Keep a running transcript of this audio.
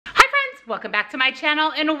welcome back to my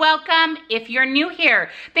channel and welcome if you're new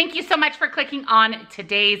here. Thank you so much for clicking on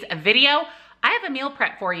today's video. I have a meal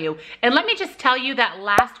prep for you. And let me just tell you that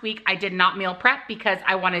last week I did not meal prep because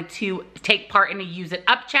I wanted to take part in a Use It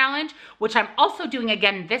Up challenge, which I'm also doing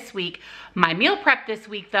again this week. My meal prep this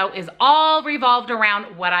week though is all revolved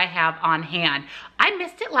around what I have on hand. I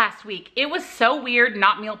missed it last week. It was so weird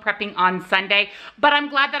not meal prepping on Sunday, but I'm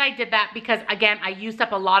glad that I did that because again, I used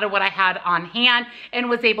up a lot of what I had on hand and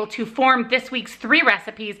was able to form this week's 3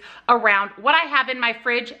 recipes around what I have in my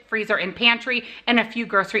fridge, freezer, and pantry, and a few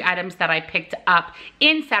grocery items that I picked up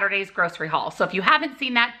in Saturday's grocery haul. So if you haven't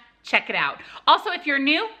seen that, check it out. Also, if you're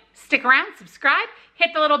new, stick around, subscribe, hit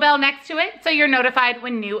the little bell next to it so you're notified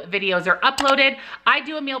when new videos are uploaded. I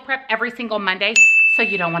do a meal prep every single Monday, so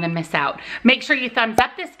you don't want to miss out. Make sure you thumbs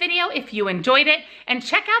up this video if you enjoyed it and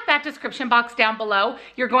check out that description box down below.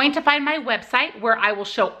 You're going to find my website where I will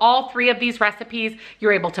show all 3 of these recipes.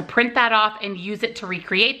 You're able to print that off and use it to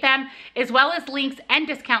recreate them, as well as links and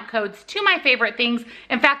discount codes to my favorite things.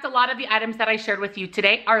 In fact, a lot of the items that I shared with you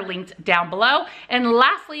today are linked down below. And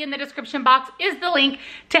lastly, in the description box is the link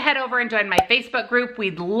to head over and join my Facebook group.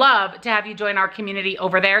 We'd love to have you join our community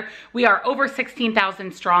over there. We are over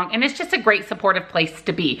 16,000 strong and it's just a great supportive place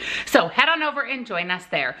to be. So head on over and join us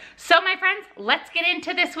there. So my friends, let's get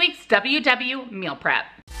into this week's WW meal prep.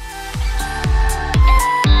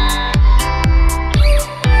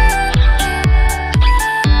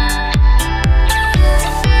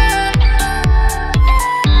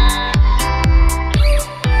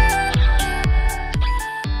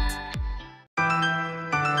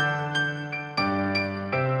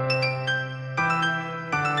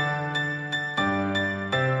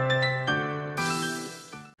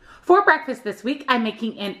 For breakfast this week, I'm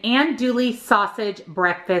making an andouille sausage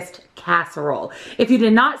breakfast casserole. If you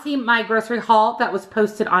did not see my grocery haul that was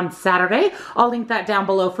posted on Saturday, I'll link that down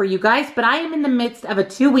below for you guys, but I am in the midst of a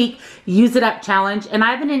 2-week Use It Up challenge and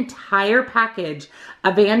I have an entire package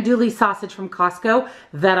of andouille sausage from Costco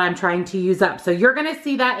that I'm trying to use up. So you're gonna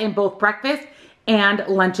see that in both breakfast and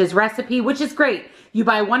lunch's recipe, which is great. You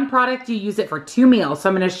buy 1 product, you use it for 2 meals. So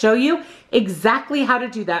I'm gonna show you exactly how to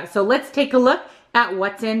do that. So let's take a look at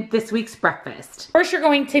what's in this week's breakfast. First, you're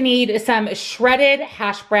going to need some shredded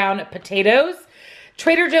hash brown potatoes,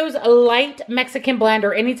 Trader Joe's light Mexican blend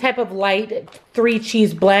or any type of light 3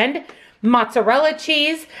 cheese blend, mozzarella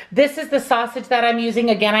cheese. This is the sausage that I'm using.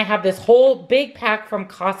 Again, I have this whole big pack from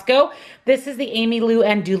Costco. This is the Myww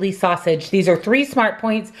andouille sausage. These are 3 Smart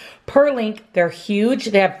Points per link. They're huge.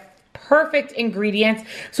 They have perfect ingredients.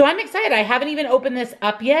 So I'm excited. I haven't even opened this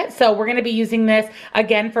up yet. So we're going to be using this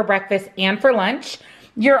again for breakfast and for lunch.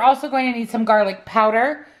 You're also going to need some garlic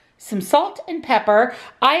powder, some salt and pepper.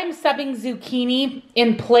 I am subbing zucchini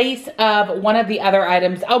in place of one of the other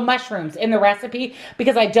items. Oh, mushrooms in the recipe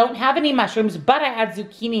because I don't have any mushrooms, but I had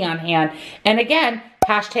zucchini on hand. And again,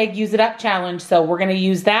 hashtag Use It Up challenge. So we're going to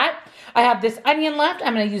use that. I have this onion left.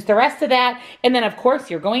 I'm going to use the rest of that. And then of course,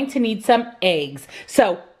 you're going to need some eggs.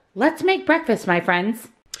 So let's make breakfast, my friends.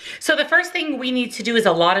 So the first thing we need to do is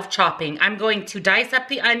a lot of chopping. I'm going to dice up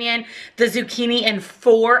the onion, the zucchini, and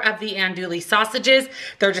 4 of the andouille sausages.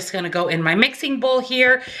 They're just gonna go in my mixing bowl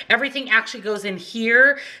here. Everything actually goes in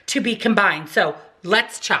here to be combined. So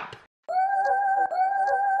let's chop.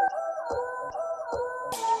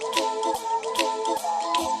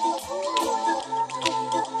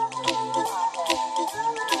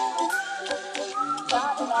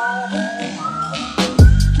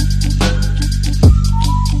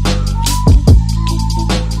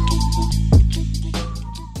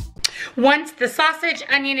 Once the sausage,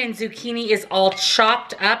 onion, and zucchini is all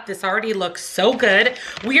chopped up, this already looks so good,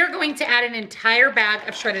 we are going to add an entire bag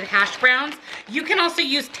of shredded hash browns. You can also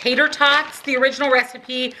use tater tots. The original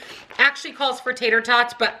recipe actually calls for tater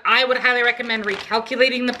tots, but I would highly recommend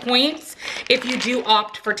recalculating the points if you do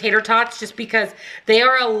opt for tater tots, just because they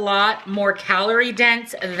are a lot more calorie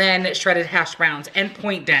dense than shredded hash browns and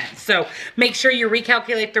point dense. So make sure you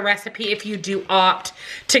recalculate the recipe if you do opt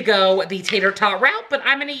to go the tater tot route, but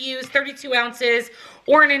I'm gonna use 32 ounces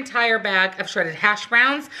or an entire bag of shredded hash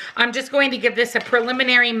browns. I'm just going to give this a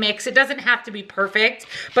preliminary mix. It doesn't have to be perfect,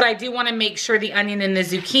 but I do want to make sure the onion and the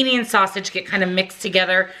zucchini and sausage get kind of mixed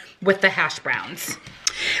together with the hash browns.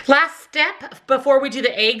 Last step before we do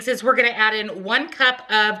the eggs is we're going to add in 1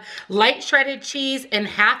 cup of light shredded cheese and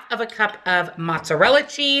half of a cup of mozzarella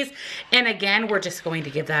cheese. And again, we're just going to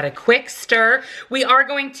give that a quick stir. We are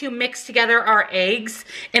going to mix together our eggs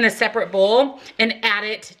in a separate bowl and add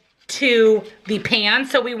it to the pan.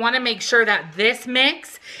 So we want to make sure that this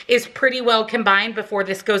mix is pretty well combined before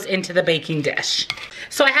this goes into the baking dish.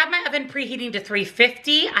 So I have my oven preheating to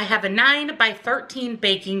 350. I have a 9 by 13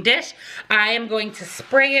 baking dish. I am going to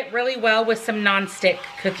spray it really well with some nonstick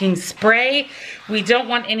cooking spray. We don't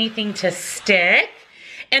want anything to stick.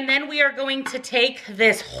 And then we are going to take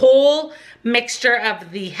this whole mixture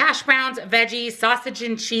of the hash browns, veggies, sausage,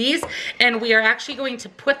 and cheese, and we are actually going to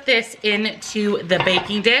put this into the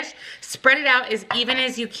baking dish. Spread it out as even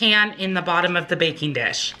as you can in the bottom of the baking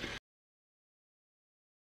dish.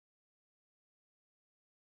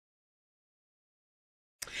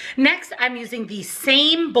 Next, I'm using the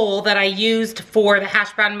same bowl that I used for the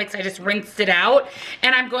hash brown mix. I just rinsed it out,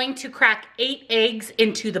 and I'm going to crack 8 eggs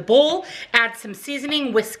into the bowl, add some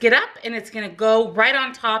seasoning, whisk it up, and it's gonna go right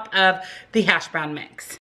on top of the hash brown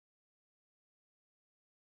mix.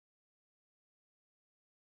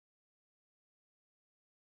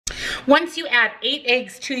 Once you add 8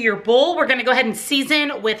 eggs to your bowl, we're gonna go ahead and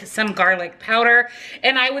season with some garlic powder.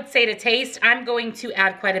 And I would say to taste, I'm going to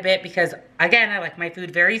add quite a bit because, again, I like my food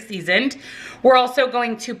very seasoned. We're also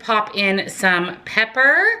going to pop in some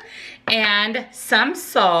pepper and some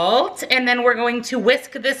salt, and then we're going to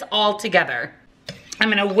whisk this all together. I'm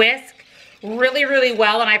gonna whisk really, really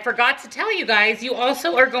well, and I forgot to tell you guys, you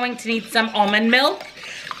also are going to need some almond milk.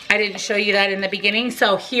 I didn't show you that in the beginning.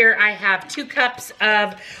 So here I have 2 cups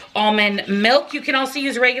of almond milk. You can also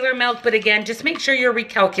use regular milk, but again, just make sure you're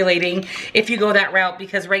recalculating if you go that route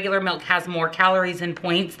because regular milk has more calories and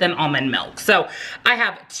points than almond milk. So I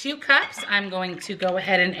have 2 cups. I'm going to go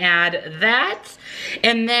ahead and add that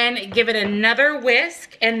and then give it another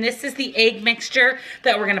whisk. And this is the egg mixture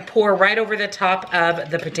that we're gonna pour right over the top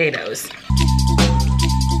of the potatoes.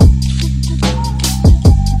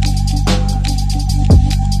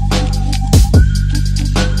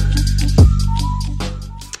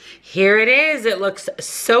 Here it is. It looks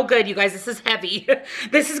so good, you guys. This is heavy.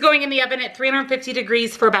 This is going in the oven at 350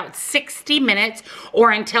 degrees for about 60 minutes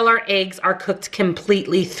or until our eggs are cooked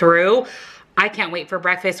completely through. I can't wait for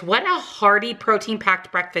breakfast. What a hearty,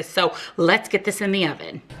 protein-packed breakfast. So let's get this in the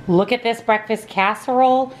oven. Look at this breakfast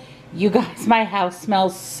casserole. You guys, my house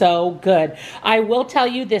smells so good. I will tell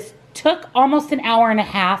you, this took almost an hour and a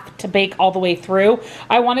half to bake all the way through.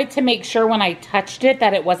 I wanted to make sure when I touched it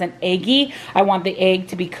that it wasn't eggy. I want the egg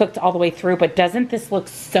to be cooked all the way through, but doesn't this look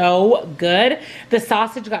so good? The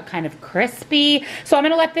sausage got kind of crispy. So I'm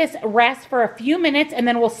gonna let this rest for a few minutes and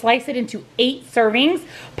then we'll slice it into 8 servings,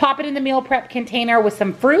 pop it in the meal prep container with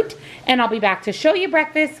some fruit, and I'll be back to show you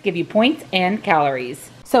breakfast, give you points and calories.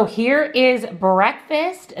 So here is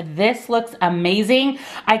breakfast. This looks amazing.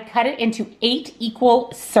 I cut it into 8 equal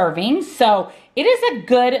servings. So it is a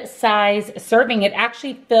good size serving. It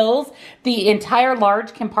actually fills the entire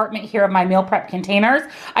large compartment here of my meal prep containers.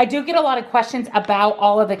 I do get a lot of questions about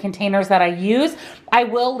all of the containers that I use. I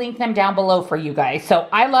will link them down below for you guys. So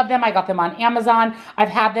I love them. I got them on Amazon. I've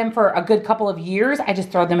had them for a good couple of years. I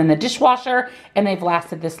just throw them in the dishwasher and they've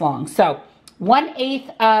lasted this long. So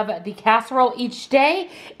 1/8 of the casserole each day,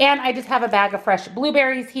 and I just have a bag of fresh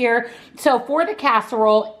blueberries here. So for the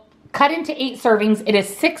casserole, cut into 8 servings, it is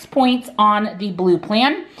 6 points on the blue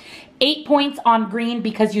plan, 8 points on green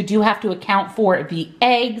because you do have to account for the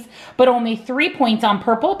eggs, but only 3 points on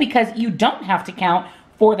purple because you don't have to count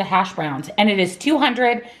for the hash browns. And it is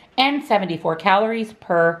 274 calories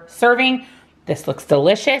per serving. This looks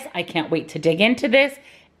delicious. I can't wait to dig into this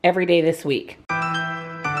every day this week.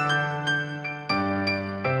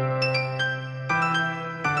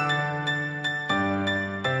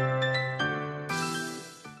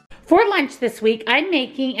 For lunch this week, I'm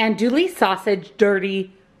making andouille sausage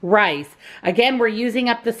dirty rice. Again, we're using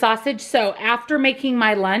up the sausage, so after making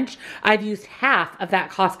my lunch, I've used half of that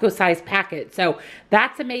Costco size packet. So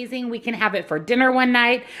that's amazing. We can have it for dinner one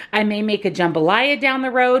night. I may make a jambalaya down the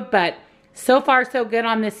road, but so far so good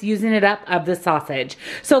on this using it up of the sausage.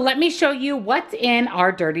 So let me show you what's in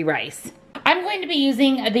our dirty rice. I'm going to be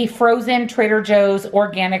using the frozen Trader Joe's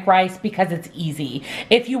organic rice because it's easy.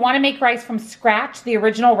 If you want to make rice from scratch, the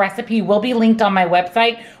original recipe will be linked on my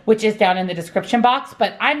website, which is down in the description box,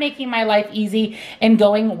 but I'm making my life easy and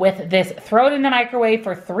going with this throw it in the microwave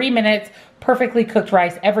for 3 minutes, perfectly cooked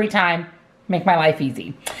rice every time. Make my life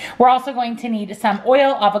easy. We're also going to need some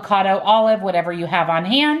oil, avocado, olive, whatever you have on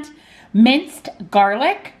hand, minced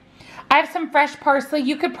garlic. I have some fresh parsley.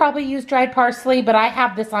 You could probably use dried parsley, but I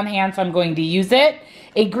have this on hand, so I'm going to use it.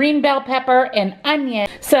 A green bell pepper, an onion,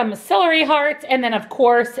 some celery hearts, and then of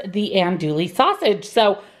course the andouille sausage.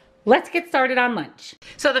 So let's get started on lunch.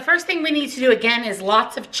 So the first thing we need to do again is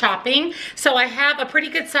lots of chopping. So I have a pretty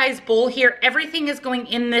good sized bowl here. Everything is going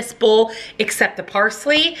in this bowl except the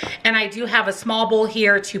parsley. And I do have a small bowl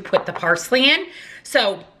here to put the parsley in.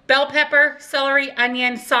 So bell pepper, celery,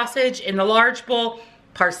 onion, sausage in the large bowl,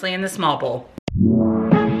 parsley in the small bowl.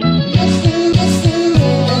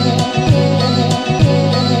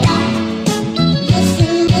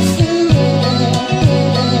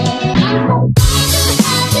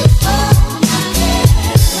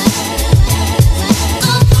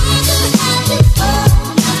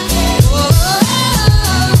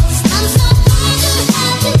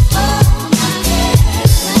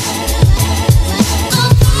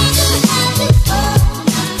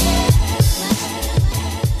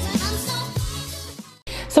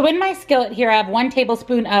 So in my skillet here, I have 1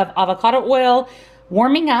 tablespoon of avocado oil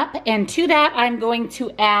warming up, and to that I'm going to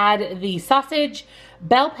add the sausage,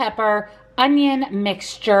 bell pepper, onion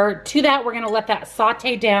mixture. To that, we're gonna let that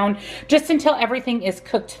saute down just until everything is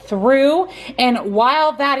cooked through. And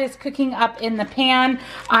while that is cooking up in the pan,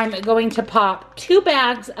 I'm going to pop 2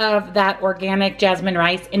 bags of that organic jasmine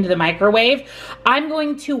rice into the microwave. I'm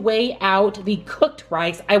going to weigh out the cooked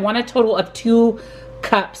rice. I want a total of 2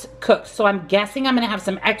 cups cooked. So I'm guessing I'm gonna have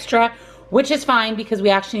some extra, which is fine because we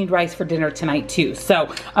actually need rice for dinner tonight too. So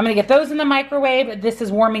I'm gonna get those in the microwave. This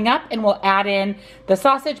is warming up and we'll add in the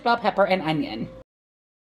sausage, bell pepper, and onion.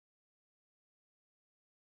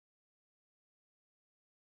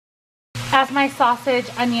 As my sausage,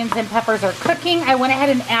 onions, and peppers are cooking, I went ahead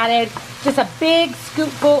and added just a big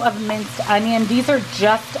scoopful of minced onion. These are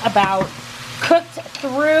just about cooked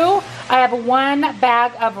through. I have 1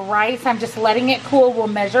 bag of rice. I'm just letting it cool. We'll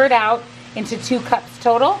measure it out into 2 cups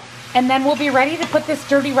total. And then we'll be ready to put this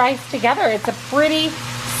dirty rice together. It's a pretty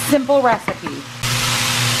simple recipe.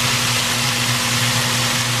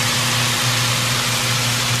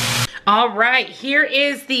 All right, here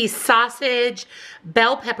is the sausage,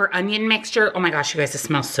 bell pepper, onion mixture. Oh my gosh, you guys, this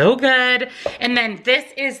smells so good. And then this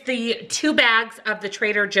is the 2 bags of the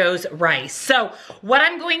Trader Joe's rice. So what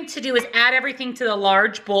I'm going to do is add everything to the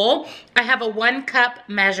large bowl. I have a 1 cup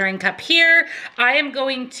measuring cup here. I am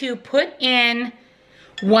going to put in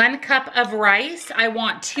 1 cup of rice. I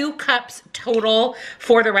want 2 cups total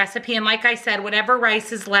for the recipe. And like I said, whatever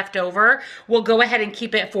rice is left over, we'll go ahead and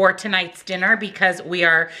keep it for tonight's dinner because we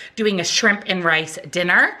are doing a shrimp and rice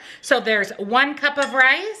dinner. So there's 1 cup of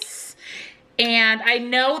rice. And I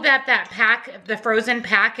know that that pack, the frozen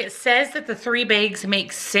pack, it says that the 3 bags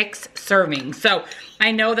make 6 servings. So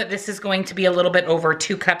I know that this is going to be a little bit over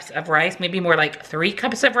 2 cups of rice, maybe more like 3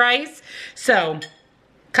 cups of rice. So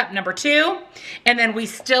cup number 2, and then we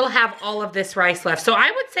still have all of this rice left. So I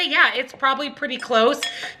would say, yeah, it's probably pretty close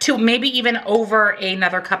to maybe even over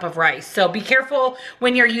another cup of rice. So be careful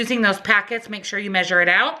when you're using those packets, make sure you measure it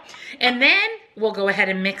out. And then we'll go ahead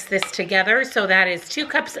and mix this together. So that is 2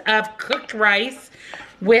 cups of cooked rice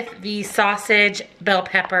with the sausage, bell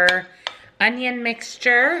pepper, onion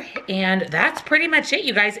mixture, and that's pretty much it,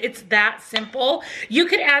 you guys. It's that simple. You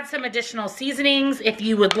could add some additional seasonings if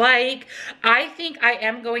you would like. I think I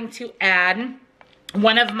am going to add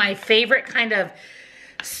one of my favorite kind of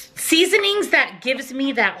seasonings that gives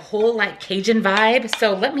me that whole like Cajun vibe.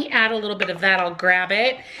 So let me add a little bit of that. I'll grab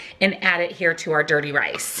it and add it here to our dirty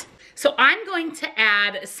rice. So I'm going to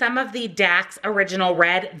add some of the Dax Original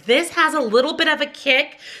Red. This has a little bit of a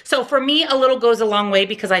kick. So for me, a little goes a long way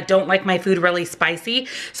because I don't like my food really spicy.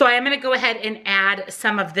 So I am gonna go ahead and add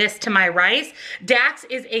some of this to my rice. Dax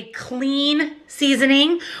is a clean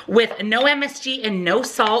seasoning with no MSG and no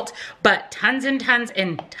salt, but tons and tons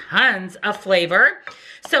and tons of flavor.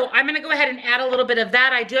 So I'm gonna go ahead and add a little bit of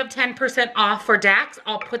that. I do have 10% off for Dax.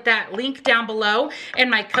 I'll put that link down below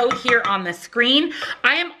and my code here on the screen.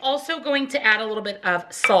 I am also going to add a little bit of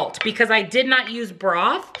salt because I did not use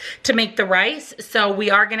broth to make the rice. So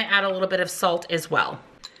we are gonna add a little bit of salt as well.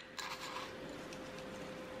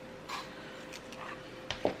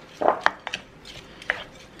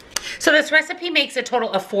 So this recipe makes a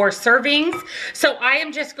total of 4 servings. So I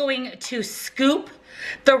am just going to scoop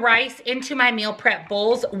the rice into my meal prep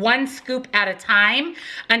bowls, 1 scoop at a time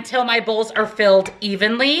until my bowls are filled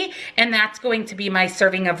evenly, and that's going to be my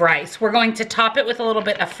serving of rice. We're going to top it with a little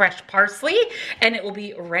bit of fresh parsley and it will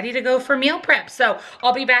be ready to go for meal prep. So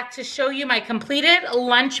I'll be back to show you my completed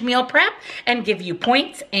lunch meal prep and give you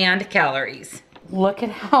points and calories. Look at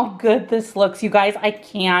how good this looks, you guys. I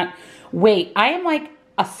can't wait. I am like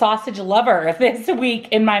a sausage lover this week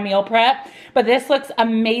in my meal prep, but this looks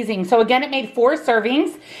amazing. So again, it made 4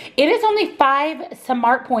 servings. It is only 5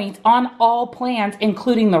 smart points on all plans,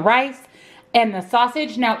 including the rice and the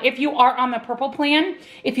sausage. Now, if you are on the purple plan,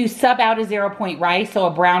 if you sub out a 0-point rice, so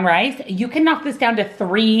a brown rice, you can knock this down to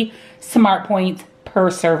 3 smart points per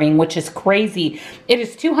serving, which is crazy. It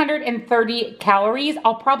is 230 calories.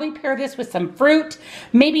 I'll probably pair this with some fruit,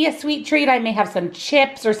 maybe a sweet treat. I may have some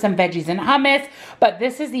chips or some veggies and hummus, but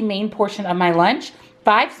this is the main portion of my lunch.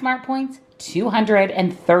 5 smart points,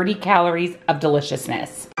 230 calories of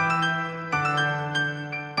deliciousness.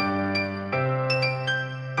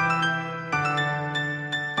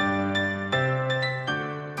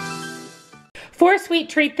 For a sweet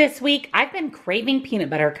treat this week, I've been craving peanut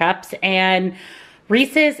butter cups, and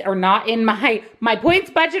Reese's are not in my points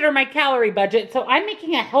budget or my calorie budget, so I'm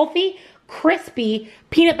making a healthy, crispy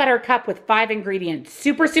peanut butter cup with 5 ingredients.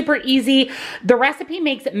 Super, super easy. The recipe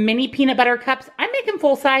makes mini peanut butter cups. I'm making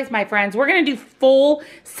full size, my friends. We're gonna do full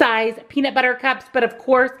size peanut butter cups, but of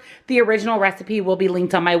course, the original recipe will be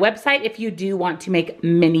linked on my website if you do want to make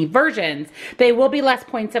mini versions. They will be less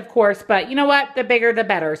points, of course, but you know what? The bigger, the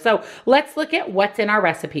better. So let's look at what's in our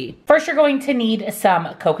recipe. First, you're going to need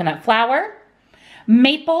some coconut flour,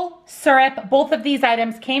 maple syrup. Both of these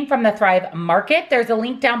items came from the Thrive Market. There's a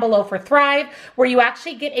link down below for Thrive where you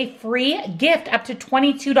actually get a free gift up to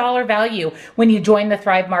 $22 value when you join the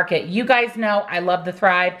Thrive Market. You guys know I love the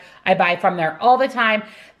Thrive. I buy from there all the time.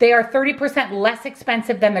 They are 30% less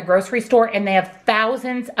expensive than the grocery store, and they have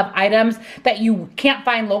thousands of items that you can't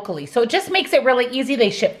find locally. So it just makes it really easy.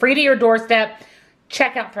 They ship free to your doorstep.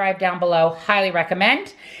 Check out Thrive down below, highly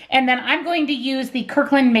recommend. And then I'm going to use the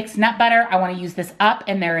Kirkland mixed nut butter. I wanna use this up,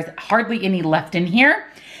 and there is hardly any left in here.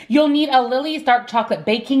 You'll need a Lily's dark chocolate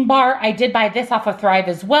baking bar. I did buy this off of Thrive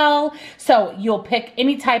as well. So you'll pick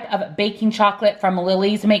any type of baking chocolate from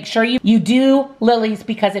Lily's. Make sure you do Lily's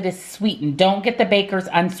because it is sweetened. Don't get the baker's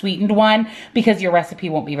unsweetened one because your recipe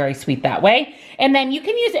won't be very sweet that way. And then you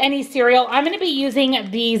can use any cereal. I'm gonna be using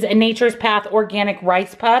these Nature's Path organic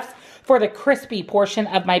rice puffs for the crispy portion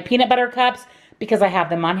of my peanut butter cups because I have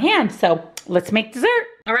them on hand. So let's make dessert.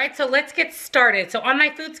 All right, so let's get started. So on my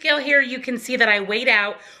food scale here, you can see that I weighed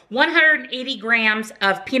out 180 grams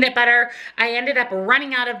of peanut butter. I ended up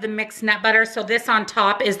running out of the mixed nut butter. So this on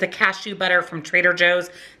top is the cashew butter from Trader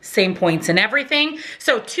Joe's, same points and everything.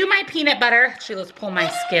 So to my peanut butter, actually let's pull my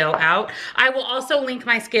scale out. I will also link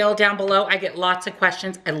my scale down below. I get lots of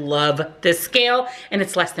questions. I love this scale and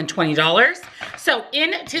it's less than $20. So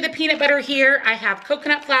into the peanut butter here, I have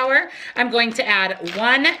coconut flour. I'm going to add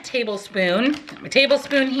 1 tablespoon, a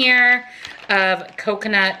tablespoon here of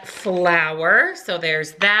coconut flour. So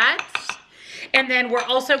there's that. And then we're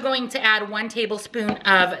also going to add 1 tablespoon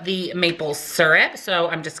of the maple syrup. So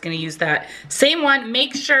I'm just gonna use that same one.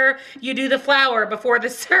 Make sure you do the flour before the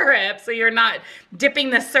syrup so you're not dipping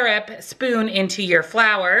the syrup spoon into your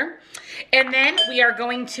flour. And then we are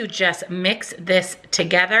going to just mix this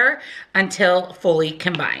together until fully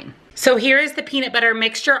combined. So here is the peanut butter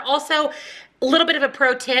mixture. Also, a little bit of a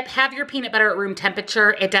pro tip, have your peanut butter at room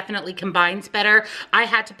temperature. It definitely combines better. I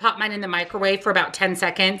had to pop mine in the microwave for about 10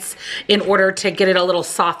 seconds in order to get it a little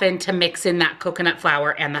softened to mix in that coconut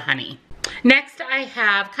flour and the honey. Next, I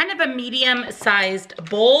have kind of a medium-sized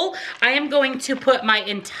bowl. I am going to put my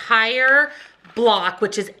entire block,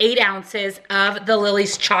 which is 8 ounces of the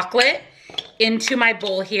Lily's chocolate, into my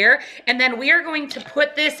bowl here. And then we are going to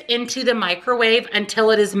put this into the microwave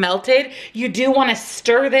until it is melted. You do want to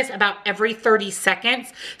stir this about every 30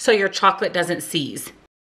 seconds so your chocolate doesn't seize.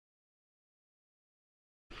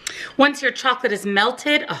 Once your chocolate is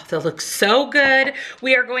melted, oh, that looks so good.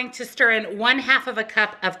 We are going to stir in 1/2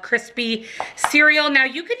 cup of crispy cereal. Now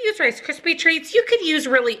you could use Rice Krispie treats. You could use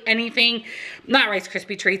really anything, not Rice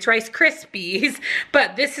Krispie treats, Rice Krispies,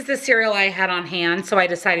 but this is the cereal I had on hand, so I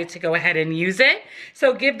decided to go ahead and use it.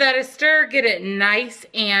 So give that a stir, get it nice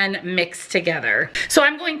and mixed together. So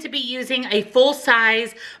I'm going to be using a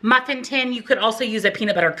full-size muffin tin. You could also use a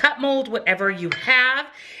peanut butter cup mold, whatever you have.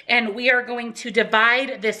 And we are going to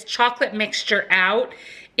divide this chocolate mixture out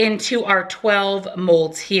into our 12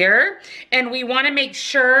 molds here. And we want to make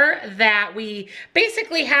sure that we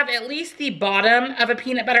basically have at least the bottom of a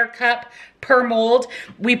peanut butter cup per mold.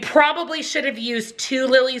 We probably should have used 2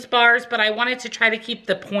 Lily's bars, but I wanted to try to keep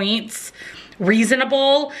the points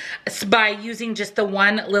reasonable by using just the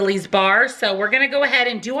 1 Lily's bar. So we're going to go ahead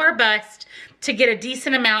and do our best to get a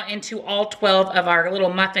decent amount into all 12 of our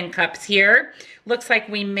little muffin cups here. Looks like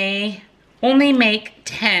we may only make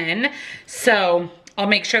 10. So I'll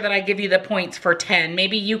make sure that I give you the points for 10.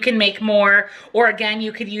 Maybe you can make more, or again,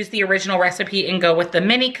 you could use the original recipe and go with the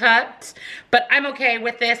mini cups, but I'm okay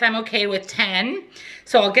with this. I'm okay with 10.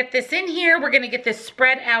 So I'll get this in here. We're gonna get this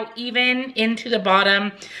spread out even into the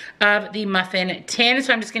bottom of the muffin tin.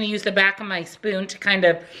 So I'm just gonna use the back of my spoon to kind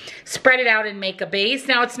of spread it out and make a base.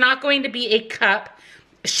 Now it's not going to be a cup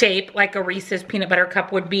shape like a Reese's peanut butter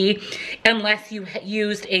cup would be unless you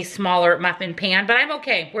used a smaller muffin pan, but I'm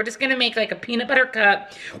okay. We're just gonna make like a peanut butter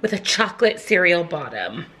cup with a chocolate cereal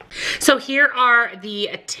bottom. So here are the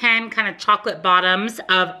 10 kind of chocolate bottoms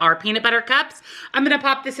of our peanut butter cups. I'm gonna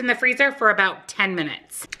pop this in the freezer for about 10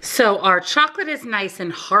 minutes. So our chocolate is nice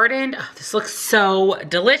and hardened. Oh, this looks so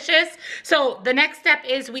delicious. So the next step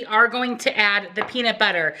is we are going to add the peanut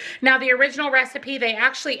butter. Now the original recipe, they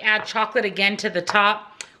actually add chocolate again to the top.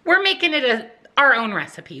 We're making it our own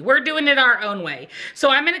recipe. We're doing it our own way. So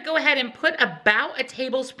I'm gonna go ahead and put about a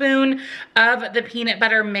tablespoon of the peanut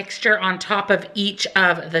butter mixture on top of each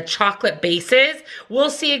of the chocolate bases. We'll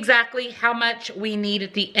see exactly how much we need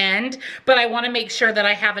at the end, but I wanna make sure that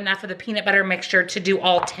I have enough of the peanut butter mixture to do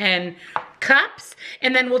all 10 cups.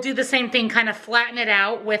 And then we'll do the same thing, kind of flatten it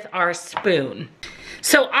out with our spoon.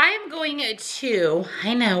 So I am going to,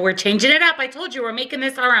 I know, we're changing it up. I told you we're making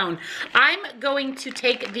this our own. I'm going to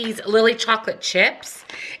take these Lily chocolate chips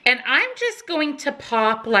and I'm just going to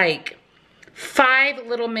pop like 5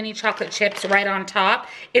 little mini chocolate chips right on top.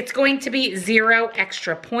 It's going to be 0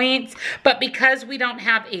 extra points, but because we don't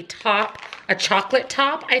have a chocolate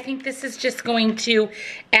top, I think this is just going to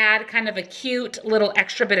add kind of a cute little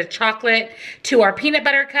extra bit of chocolate to our peanut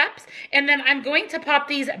butter cups. And then I'm going to pop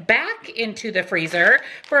these back into the freezer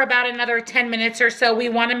for about another 10 minutes or so. We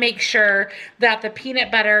want to make sure that the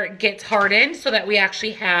peanut butter gets hardened so that we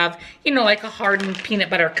actually have, you know, like a hardened peanut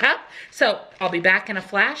butter cup. So I'll be back in a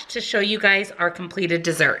flash to show you guys our completed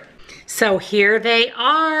dessert. So here they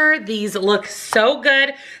are. These look so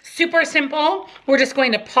good. Super simple. We're just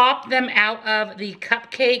going to pop them out of the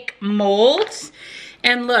cupcake molds.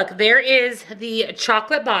 And look, there is the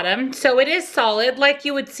chocolate bottom. So it is solid like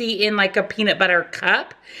you would see in like a peanut butter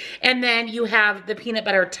cup. And then you have the peanut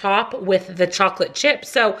butter top with the chocolate chip.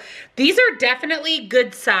 So these are definitely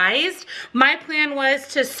good sized. My plan was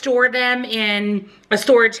to store them in a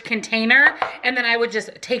storage container and then I would just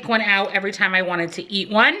take one out every time I wanted to eat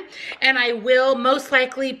one. And I will most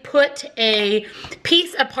likely put a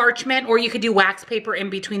piece of parchment, or you could do wax paper in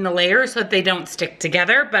between the layers so that they don't stick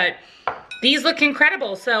together. But these look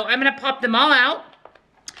incredible. So I'm gonna pop them all out,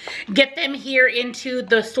 get them here into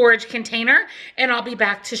the storage container, and I'll be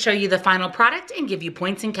back to show you the final product and give you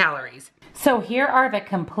points and calories. So here are the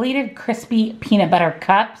completed crispy peanut butter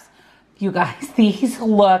cups. You guys, these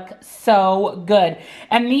look so good.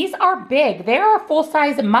 And these are big. They are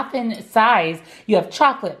full-size muffin size. You have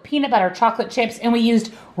chocolate, peanut butter, chocolate chips, and we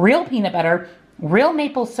used real peanut butter, real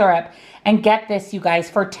maple syrup, and get this, you guys,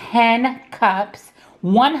 for 10 cups,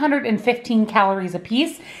 115 calories a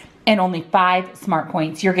piece, and only 5 smart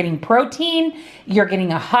points. You're getting protein, you're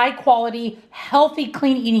getting a high quality, healthy,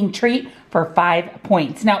 clean eating treat for 5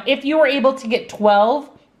 points. Now, if you were able to get 12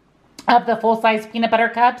 of the full-size peanut butter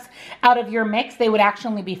cups out of your mix, they would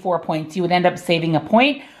actually be 4 points. You would end up saving a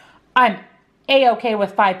point. I'm a-okay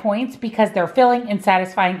with 5 points because they're filling and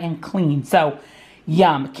satisfying and clean. So,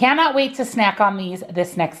 yum. Cannot wait to snack on these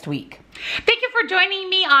this next week. Thank you for joining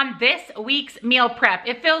me on this week's meal prep.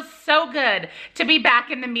 It feels so good to be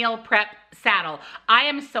back in the meal prep saddle. I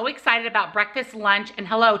am so excited about breakfast, lunch, and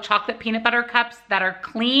hello, chocolate peanut butter cups that are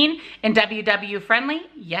clean and WW friendly.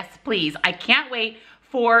 Yes, please. I can't wait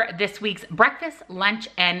for this week's breakfast, lunch,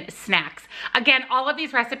 and snacks. Again, all of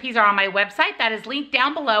these recipes are on my website. That is linked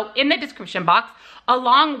down below in the description box,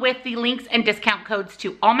 along with the links and discount codes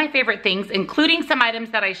to all my favorite things, including some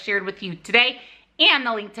items that I shared with you today, and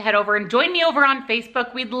the link to head over and join me over on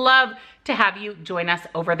Facebook. We'd love to have you join us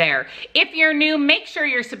over there. If you're new, make sure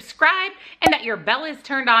you're subscribed and that your bell is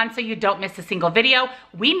turned on so you don't miss a single video.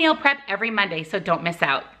 We meal prep every Monday, so don't miss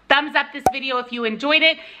out. Thumbs up this video if you enjoyed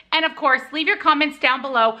it. And of course, leave your comments down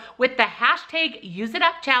below with the hashtag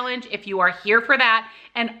 #UseItUpChallenge if you are here for that.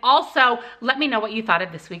 And also, let me know what you thought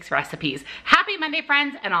of this week's recipes. Happy Monday,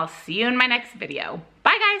 friends, and I'll see you in my next video.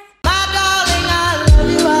 Bye, guys. My darling, I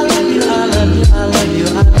love you, I love you, I love you, I love you,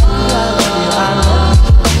 I love you.